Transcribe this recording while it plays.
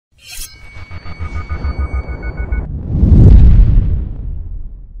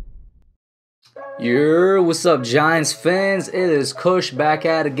What's up, Giants fans? It is Kush back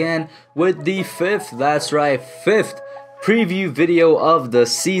at again with the fifth preview video of the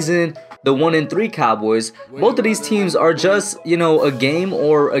season. The 1-3 Cowboys. Both of these teams are just, a game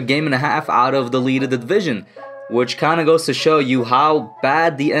or a game and a half out of the lead of the division, which kind of goes to show you how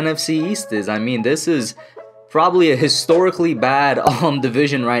bad the NFC East is. I mean, this is probably a historically bad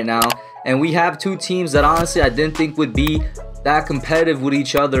division right now, and we have two teams that honestly I didn't think would be that competitive with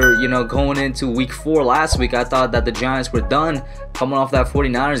each other, going into week 4 last week. I thought that the Giants were done coming off that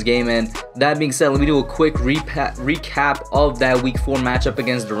 49ers game. And that being said, let me do a quick recap of that week 4 matchup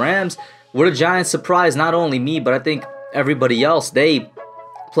against the Rams, where the Giants surprised not only me, but I think everybody else. They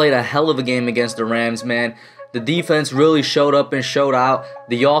played a hell of a game against the Rams, man. The defense really showed up and showed out.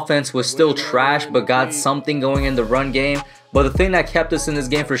 The offense was still trash, but got something going in the run game. But the thing that kept us in this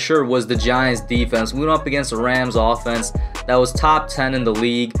game for sure was the Giants defense. We went up against the Rams offense that was top 10 in the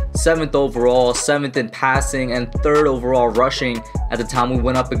league, 7th overall, 7th in passing, and 3rd overall rushing at the time we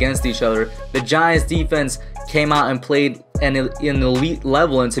went up against each other. The Giants defense came out and played an elite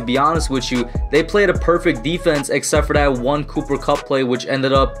level, and to be honest with you, they played a perfect defense except for that one Cooper Kupp play, which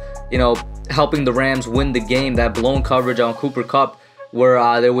ended up, helping the Rams win the game. That blown coverage on Cooper Kupp,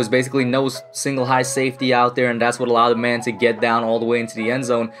 where there was basically no single high safety out there, and that's what allowed the man to get down all the way into the end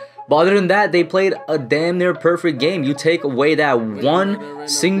zone. But other than that, they played a damn near perfect game. You take away that one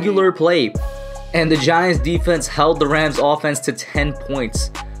singular play, and the Giants defense held the Rams offense to 10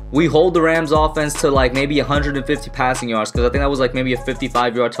 points. We hold the Rams offense to like maybe 150 passing yards, because I think that was like maybe a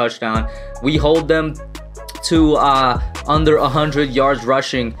 55-yard touchdown. We hold them to under 100 yards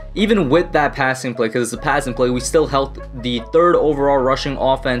rushing. Even with that passing play, because it's a passing play, we still held the 3rd overall rushing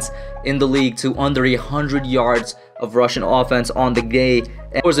offense in the league to under 100 yards of rushing offense on the day.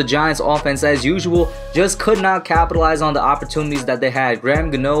 And of course, the Giants offense, as usual, just could not capitalize on the opportunities that they had. Graham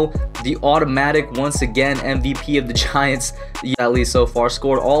Gano, the automatic, once again, MVP of the Giants, at least so far,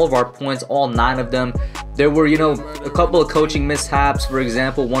 scored all of our points, all 9 of them. There were, a couple of coaching mishaps. For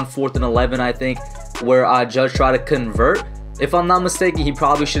example, 1 4th and 11, I think, where Judge tried to convert. If I'm not mistaken, he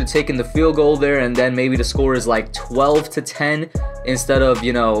probably should have taken the field goal there, and then maybe the score is like 12-10 instead of,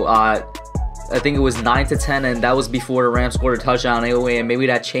 I think it was 9-10, and that was before the Rams scored a touchdown anyway, and maybe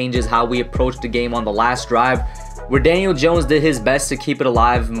that changes how we approached the game on the last drive, where Daniel Jones did his best to keep it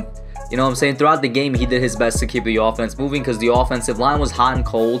alive. You know what I'm saying? Throughout the game, he did his best to keep the offense moving, because the offensive line was hot and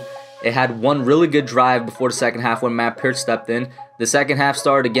cold. It had one really good drive before the second half when Matt Peart stepped in. The second half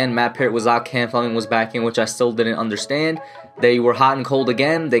started again. Matt Peart was out. Cam Fleming was back in, which I still didn't understand. They were hot and cold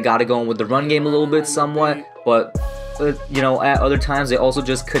again. They got it going with the run game a little bit somewhat. But, at other times, they also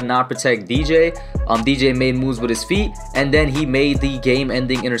just could not protect DJ. DJ made moves with his feet. And then he made the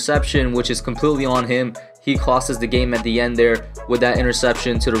game-ending interception, which is completely on him. He cost us the game at the end there with that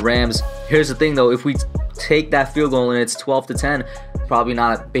interception to the Rams. Here's the thing, though. If we take that field goal and it's 12-10, probably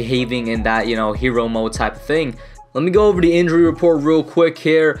not behaving in that, hero mode type of thing. Let me go over the injury report real quick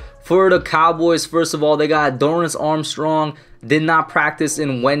here. For the Cowboys, first of all, they got Dorrance Armstrong, did not practice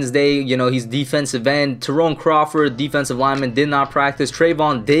in Wednesday. He's defensive end. Tyrone Crawford, defensive lineman, did not practice.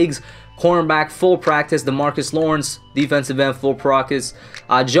 Trayvon Diggs, cornerback, full practice. DeMarcus Lawrence, defensive end, full practice.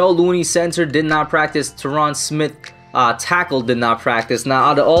 Joe Looney, center, did not practice. Teron Smith, tackle, did not practice. Now,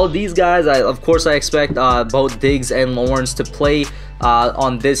 out of all of these guys, of course I expect both Diggs and Lawrence to play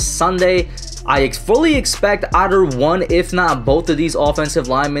on this Sunday. I fully expect either one, if not both of these offensive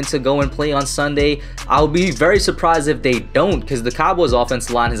linemen to go and play on Sunday. I'll be very surprised if they don't, because the Cowboys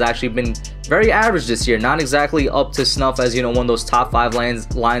offensive line has actually been very average this year. Not exactly up to snuff as, one of those top 5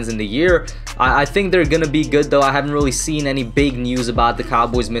 lines in the year. I think they're going to be good, though. I haven't really seen any big news about the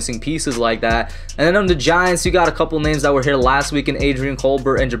Cowboys missing pieces like that. And then on the Giants, you got a couple names that were here last week in Adrian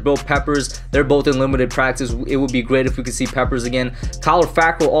Colbert and Jabril Peppers. They're both in limited practice. It would be great if we could see Peppers again. Tyler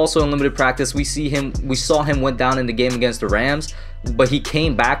Fackrell also in limited practice. We saw him went down in the game against the Rams, but he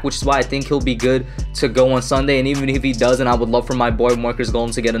came back, which is why I think he'll be good to go on Sunday. And even if he doesn't, I would love for my boy Marcus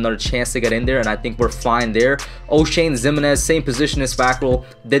Golden to get another chance to get in there, and I think we're fine there. O'Shane Zimenez, same position as Fackrell,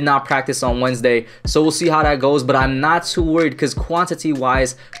 did not practice on Wednesday, so we'll see how that goes. But I'm not too worried, because quantity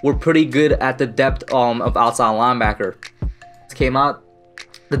wise, we're pretty good at the depth of outside linebacker. Came out.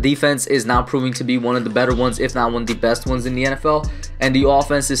 The defense is now proving to be one of the better ones, if not one of the best ones in the NFL, and the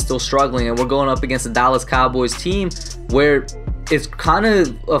offense is still struggling. And we're going up against the Dallas Cowboys team, where it's kind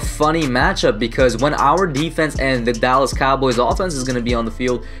of a funny matchup, because when our defense and the Dallas Cowboys offense is going to be on the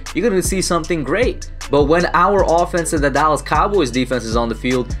field, you're going to see something great. But when our offense and the Dallas Cowboys defense is on the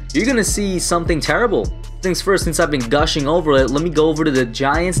field, you're going to see something terrible. Things first, since I've been gushing over it, let me go over to the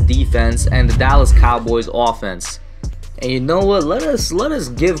Giants defense and the Dallas Cowboys offense. And you know what? Let us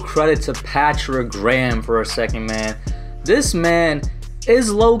give credit to Patrick Graham for a second, man. This man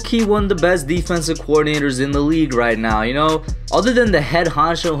is low-key one of the best defensive coordinators in the league right now. You know, other than the head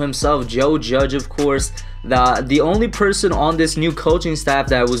honcho himself, Joe Judge, of course, the only person on this new coaching staff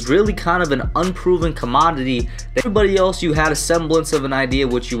that was really kind of an unproven commodity. Everybody else, you had a semblance of an idea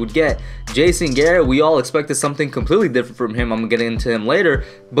what you would get. Jason Garrett, we all expected something completely different from him. I'm gonna get into him later,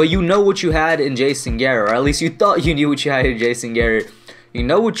 but you know what you had in Jason Garrett, or at least you thought you knew what you had in Jason Garrett. You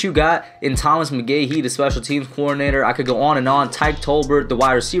know what you got in Thomas McGahee, the special teams coordinator. I could go on and on. Tyke Tolbert, the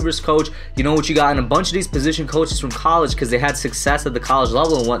wide receivers coach. You know what you got in a bunch of these position coaches from college because they had success at the college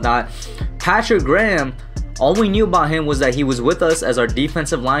level and whatnot. Patrick Graham, all we knew about him was that he was with us as our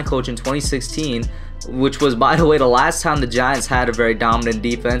defensive line coach in 2016, which was, by the way, the last time the Giants had a very dominant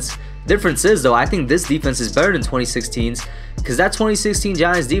defense. Difference is, though, I think this defense is better than 2016's because that 2016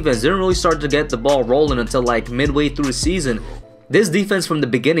 Giants defense didn't really start to get the ball rolling until like midway through the season. This defense from the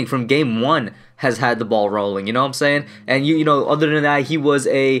beginning, from game one, has had the ball rolling. You know what I'm saying? And you know, other than that, he was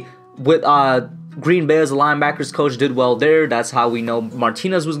with Green Bay as a linebackers coach, did well there. That's how we know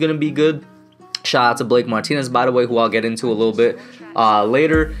Martinez was gonna be good. Shout out to Blake Martinez, by the way, who I'll get into a little bit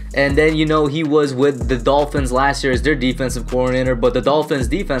later. And then, you know, he was with the Dolphins last year as their defensive coordinator, but the Dolphins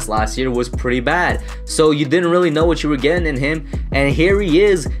defense last year was pretty bad. So you didn't really know what you were getting in him. And here he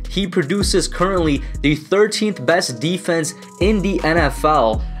is. He produces currently the 13th best defense in the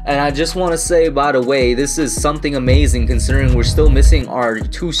NFL. And I just want to say, by the way, this is something amazing considering we're still missing our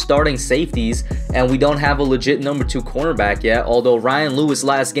 2 starting safeties and we don't have a legit number 2 cornerback yet. Although Ryan Lewis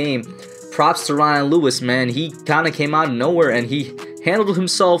last game, props to Ryan Lewis, man. He kind of came out of nowhere and he handled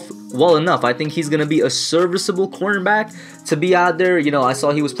himself well enough. I think he's going to be a serviceable cornerback to be out there. You know, I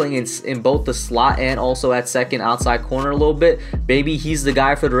saw he was playing in both the slot and also at second outside corner a little bit. Maybe he's the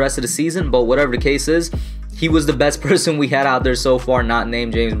guy for the rest of the season, but whatever the case is, he was the best person we had out there so far, not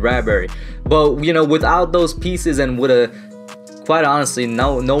named James Bradberry. But, you know, without those pieces and with quite honestly,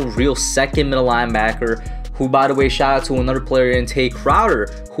 no real second middle linebacker, who, by the way, shout out to another player in Tay Crowder,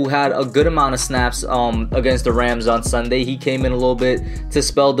 who had a good amount of snaps against the Rams on Sunday. He came in a little bit to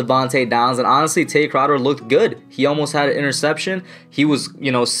spell Devontae Downs, and honestly, Tay Crowder looked good. He almost had an interception. He was,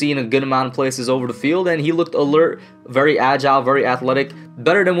 you know, seeing a good amount of places over the field, and he looked alert, very agile, very athletic,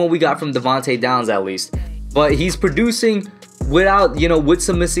 better than what we got from Devontae Downs at least. But he's producing without, you know, with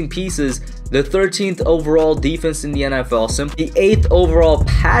some missing pieces, the 13th overall defense in the NFL, simply the 8th overall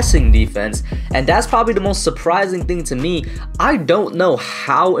passing defense, and that's probably the most surprising thing to me. I don't know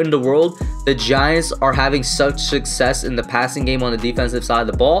how in the world the Giants are having such success in the passing game on the defensive side of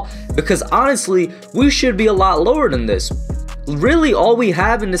the ball, because honestly, we should be a lot lower than this. Really, all we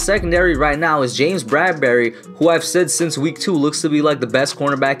have in the secondary right now is James Bradberry, who I've said since week 2 looks to be like the best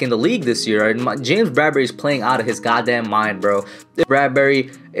cornerback in the league this year. And James Bradberry is playing out of his goddamn mind, bro.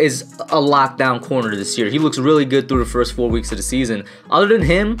 Bradberry is a lockdown corner this year. He looks really good through the first 4 weeks of the season. Other than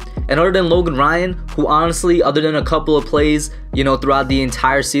him, and other than Logan Ryan, who honestly, other than a couple of plays, you know, throughout the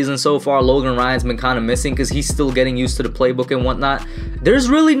entire season so far, Logan Ryan's been kind of missing because he's still getting used to the playbook and whatnot. There's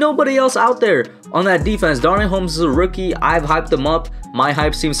really nobody else out there on that defense. Darnay Holmes is a rookie. I've hyped him up. My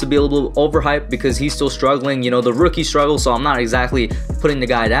hype seems to be a little overhyped because he's still struggling. You know, the rookie struggles, so I'm not exactly putting the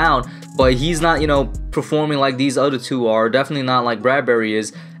guy down. But he's not, you know, performing like these other two are. Definitely not like Bradberry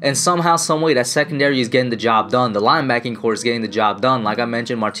is. And somehow, some way, that secondary is getting the job done. The linebacking core is getting the job done. Like I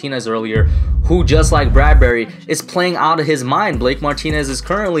mentioned, Martinez earlier, who, just like Bradberry, is playing out of his mind. Blake Martinez is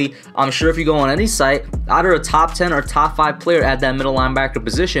currently, I'm sure if you go on any site, either a top 10 or top 5 player at that middle linebacker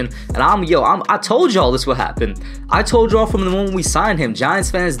position. And I told y'all this would happen. I told y'all from the moment we signed him. Giants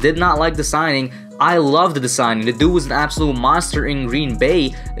fans did not like the signing. I loved the signing. The dude was an absolute monster in Green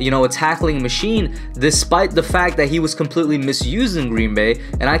Bay, you know, a tackling machine, despite the fact that he was completely misused in Green Bay.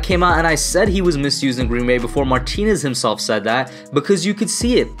 And I came out and I said he was misused in Green Bay before Martinez himself said that, because you could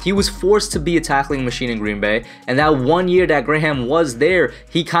see it. He was forced to be a tackling machine in Green Bay. And that 1 year that Graham was there,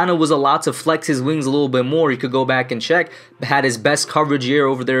 he kind of was allowed to flex his wings a little bit more. He could go back and check. Had his best coverage year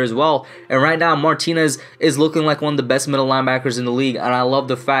over there as well. And right now, Martinez is looking like one of the best middle linebackers in the league. And I love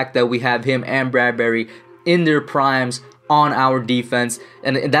the fact that we have him and Bradberry in their primes on our defense,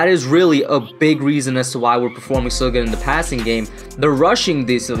 and that is really a big reason as to why we're performing so good in the passing game. The rushing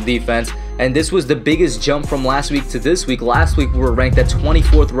defense, And this was the biggest jump from last week to this week. Last week we were ranked at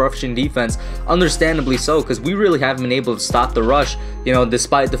 24th rushing defense, understandably so, because we really haven't been able to stop the rush, you know,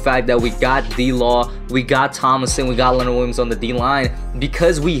 despite the fact that we got D-Law, we got Thomason, we got Leonard Williams on the D-line,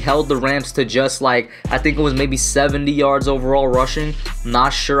 because we held the Rams to just like, I think it was maybe 70 yards overall rushing.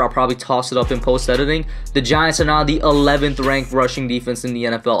 Not sure, I'll probably toss it up in post editing. The Giants are now the 11th ranked rushing defense in the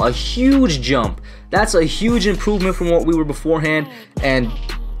NFL. A huge jump. That's a huge improvement from what we were beforehand, and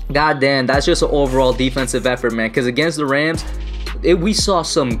goddamn, that's just an overall defensive effort, man, because against the Rams, we saw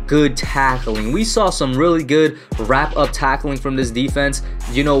some good tackling. We saw some really good wrap-up tackling from this defense.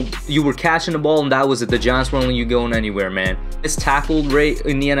 You know, you were catching the ball, and that was it. The Giants weren't letting you going anywhere, man. This tackle rate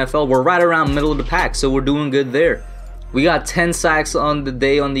in the NFL, we're right around middle of the pack, so we're doing good there. We got 10 sacks on the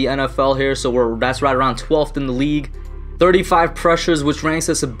day on the NFL here, so that's right around 12th in the league. 35 pressures, which ranks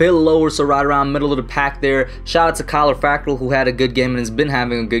us a bit lower, so right around middle of the pack there. Shout out to Kyler Fackrell, who had a good game and has been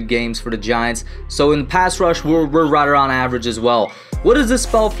having good games for the Giants. So in the pass rush, we're right around average as well. What does this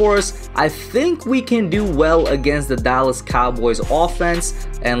spell for us? I think we can do well against the Dallas Cowboys offense.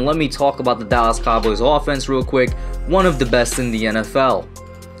 And let me talk about the Dallas Cowboys offense real quick. One of the best in the NFL.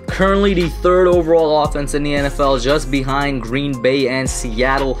 Currently the 3rd overall offense in the NFL, just behind Green Bay and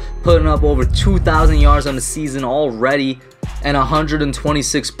Seattle, putting up over 2,000 yards on the season already and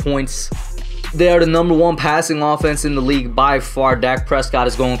 126 points. They are the #1 passing offense in the league by far. Dak Prescott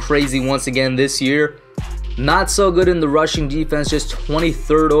is going crazy once again this year. Not so good in the rushing defense, just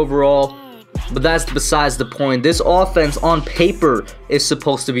 23rd overall. But that's besides the point. This offense on paper is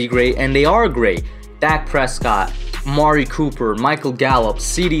supposed to be great, and they are great. Dak Prescott, Amari Cooper, Michael Gallup,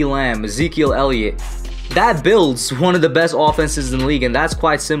 CeeDee Lamb, Ezekiel Elliott. That builds one of the best offenses in the league, and that's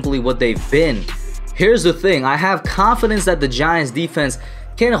quite simply what they've been. Here's the thing. I have confidence that the Giants defense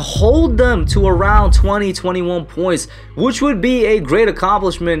can hold them to around 20-21 points, which would be a great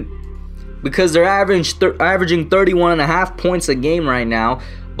accomplishment because they're averaging 31.5 points a game right now.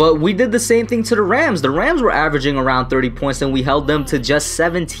 But we did the same thing to the Rams. The Rams were averaging around 30 points, and we held them to just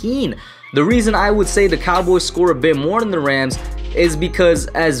 17. The reason I would say the Cowboys score a bit more than the Rams is because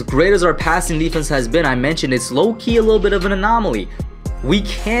as great as our passing defense has been, I mentioned it's low-key a little bit of an anomaly.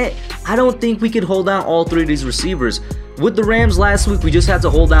 I don't think we could hold down all 3 of these receivers. With the Rams last week, we just had to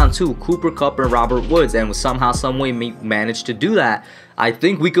hold down 2, Cooper Kupp and Robert Woods, and somehow, someway managed to do that. I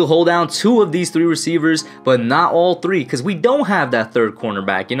think we could hold down 2 of these 3 receivers, but not all 3, because we don't have that 3rd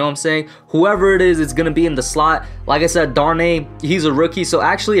cornerback, you know what I'm saying? Whoever it is, it's going to be in the slot. Like I said, Noname, he's a rookie, so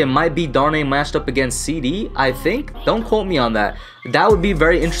actually it might be Noname matched up against CD, I think. Don't quote me on that. That would be a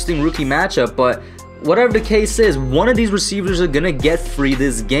very interesting rookie matchup, but whatever the case is, one of these receivers are going to get free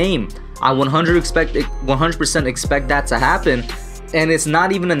this game. I 100% expect that to happen, and it's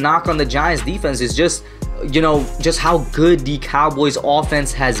not even a knock on the Giants defense. It's just, you know, just how good the Cowboys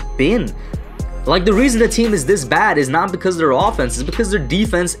offense has been. Like, the reason the team is this bad is not because of their offense, it's because their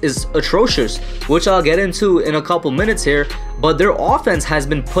defense is atrocious, which I'll get into in a couple minutes here, but their offense has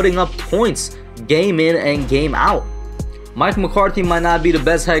been putting up points game in and game out. Mike McCarthy might not be the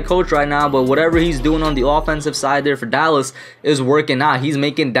best head coach right now, but whatever he's doing on the offensive side there for Dallas is working out. He's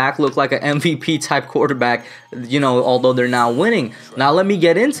making Dak look like an MVP type quarterback, you know, although they're now winning. Now let me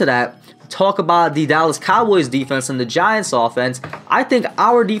get into that. Talk about the Dallas Cowboys defense and the Giants offense. I think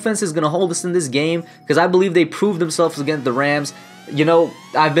our defense is going to hold us in this game because I believe they proved themselves against the Rams. You know,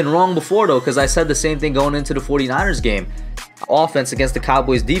 I've been wrong before though, because I said the same thing going into the 49ers game. Offense against the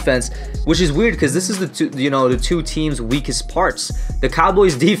Cowboys defense, which is weird because this is the two teams' weakest parts. The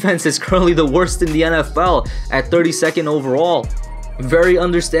Cowboys defense is currently the worst in the NFL at 32nd overall. Very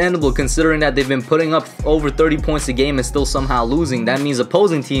understandable considering that they've been putting up over 30 points a game and still somehow losing. That means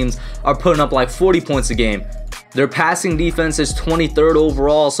opposing teams are putting up like 40 points a game. Their passing defense is 23rd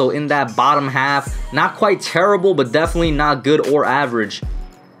overall, so in that bottom half, not quite terrible, but definitely not good or average.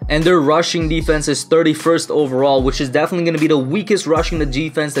 And their rushing defense is 31st overall, which is definitely going to be the weakest rushing the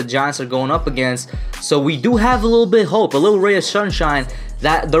defense the Giants are going up against. So we do have a little bit of hope, a little ray of sunshine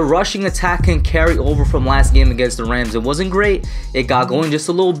that the rushing attack can carry over from last game against the Rams. It wasn't great. It got going just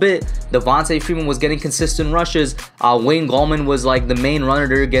a little bit. Devontae Freeman was getting consistent rushes. Wayne Gallman was like the main runner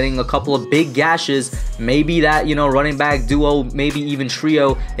there, getting a couple of big gashes. Maybe that, running back duo, maybe even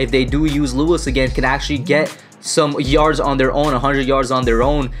trio, if they do use Lewis again, can actually get some yards on their own, 100 yards on their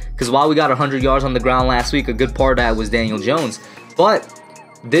own, because while we got 100 yards on the ground last week, a good part of that was Daniel Jones. But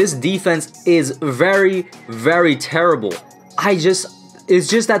this defense is very, very terrible. It's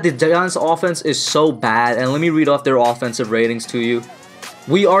just that the Giants offense is so bad, and let me read off their offensive ratings to you.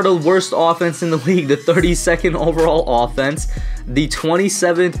 We are the worst offense in the league, the 32nd overall offense, the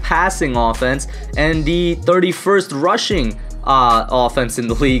 27th passing offense, and the 31st rushing offense in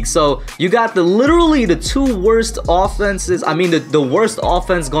the league. So you got literally the two worst offenses. I mean, the worst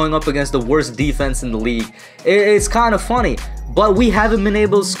offense going up against the worst defense in the league. It's kind of funny. But we haven't been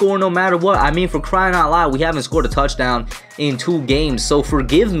able to score no matter what. I mean, for crying out loud, we haven't scored a touchdown in 2 games. So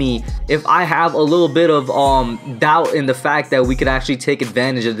forgive me if I have a little bit of doubt in the fact that we could actually take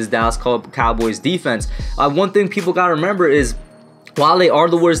advantage of this Dallas Cowboys defense. One thing people got to remember is, while they are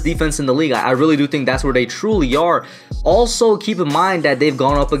the worst defense in the league, I really do think that's where they truly are. Also, keep in mind that they've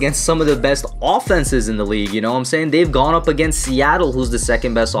gone up against some of the best offenses in the league. You know what I'm saying? They've gone up against Seattle, who's the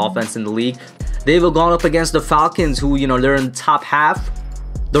 2nd best offense in the league. They've gone up against the Falcons, who, you know, they're in the top half.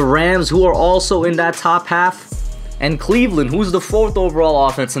 The Rams, who are also in that top half. And Cleveland, who's the 4th overall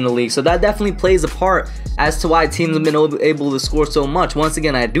offense in the league. So that definitely plays a part as to why teams have been able to score so much. Once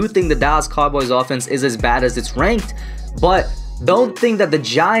again, I do think the Dallas Cowboys offense is as bad as it's ranked. But don't think that the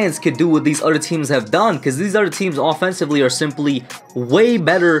Giants could do what these other teams have done, because these other teams offensively are simply way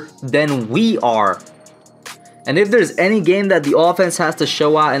better than we are. And if there's any game that the offense has to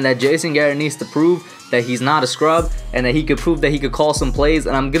show out and that Jason Garrett needs to prove that he's not a scrub and that he could prove that he could call some plays,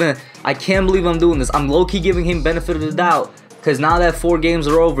 and I can't believe I'm doing this. I'm low-key giving him benefit of the doubt, because now that 4 games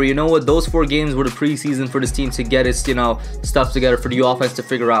are over, you know what? Those 4 games were the preseason for this team to get its, you know, stuff together, for the offense to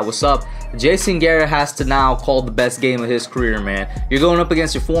figure out what's up. Jason Garrett has to now call the best game of his career, man. You're going up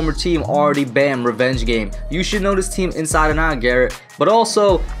against your former team already, bam, revenge game. You should know this team inside and out, Garrett. But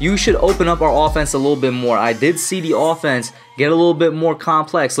also, you should open up our offense a little bit more. I did see the offense get a little bit more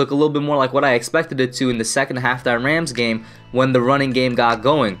complex, look a little bit more like what I expected it to in the second half of that Rams game when the running game got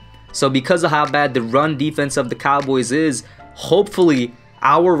going. So because of how bad the run defense of the Cowboys is, hopefully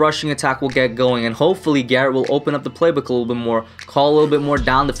our rushing attack will get going, and hopefully Garrett will open up the playbook a little bit more, call a little bit more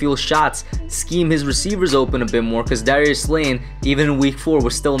down the field shots, scheme his receivers open a bit more, because Darius Slayton, even in week 4,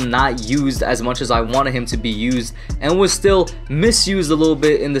 was still not used as much as I wanted him to be used, and was still misused a little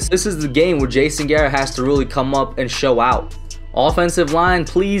bit in this. This is the game where Jason Garrett has to really come up and show out. Offensive line,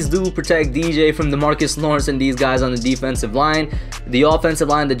 please do protect DJ from DeMarcus Lawrence and these guys on the defensive line. The offensive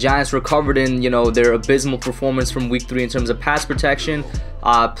line, the Giants recovered in, you know, their abysmal performance from week 3 in terms of pass protection.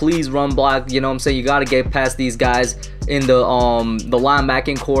 Please run block. You know what I'm saying? You got to get past these guys in the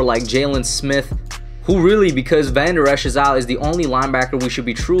linebacking core like Jalen Smith, who really, because Van Der Esch is out, is the only linebacker we should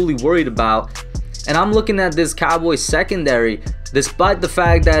be truly worried about. And I'm looking at this Cowboys secondary. Despite the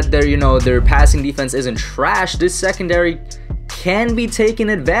fact that their passing defense isn't trash, this secondary can be taken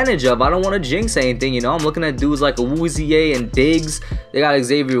advantage of. I don't want to jinx anything, you know. I'm looking at dudes like Awuzie and Diggs. They got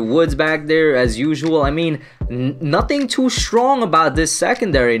Xavier Woods back there as usual. I mean, nothing too strong about this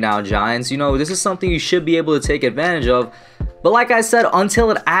secondary now, Giants. You know, this is something you should be able to take advantage of. But like I said,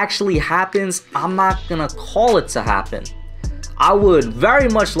 until it actually happens, I'm not gonna call it to happen. I would very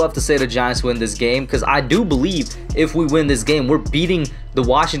much love to say the Giants win this game, because I do believe if we win this game, we're beating the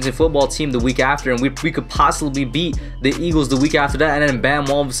Washington football team the week after, and we could possibly beat the Eagles the week after that, and then bam,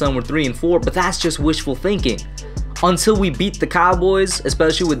 all of a sudden we're 3-4. But that's just wishful thinking. Until we beat the Cowboys,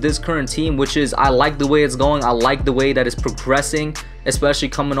 especially with this current team, which is, I like the way it's going, I like the way that it's progressing, especially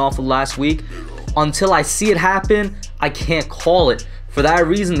coming off of last week. Until I see it happen, I can't call it. For that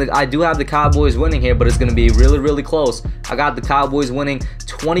reason, I do have the Cowboys winning here, but it's going to be really, really close. I got the Cowboys winning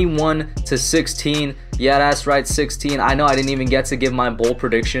 21-16. Yeah, that's right, 16. I know I didn't even get to give my bold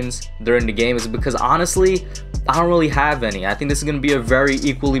predictions during the game. It's because, honestly, I don't really have any. I think this is going to be a very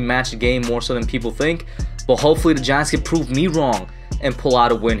equally matched game, more so than people think. But hopefully the Giants can prove me wrong and pull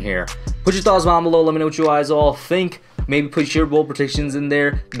out a win here. Put your thoughts down below. Let me know what you guys all think. Maybe put your bold predictions in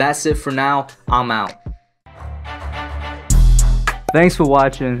there. That's it for now. I'm out. Thanks for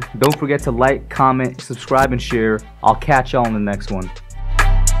watching. Don't forget to like, comment, subscribe, and share. I'll catch y'all in the next one.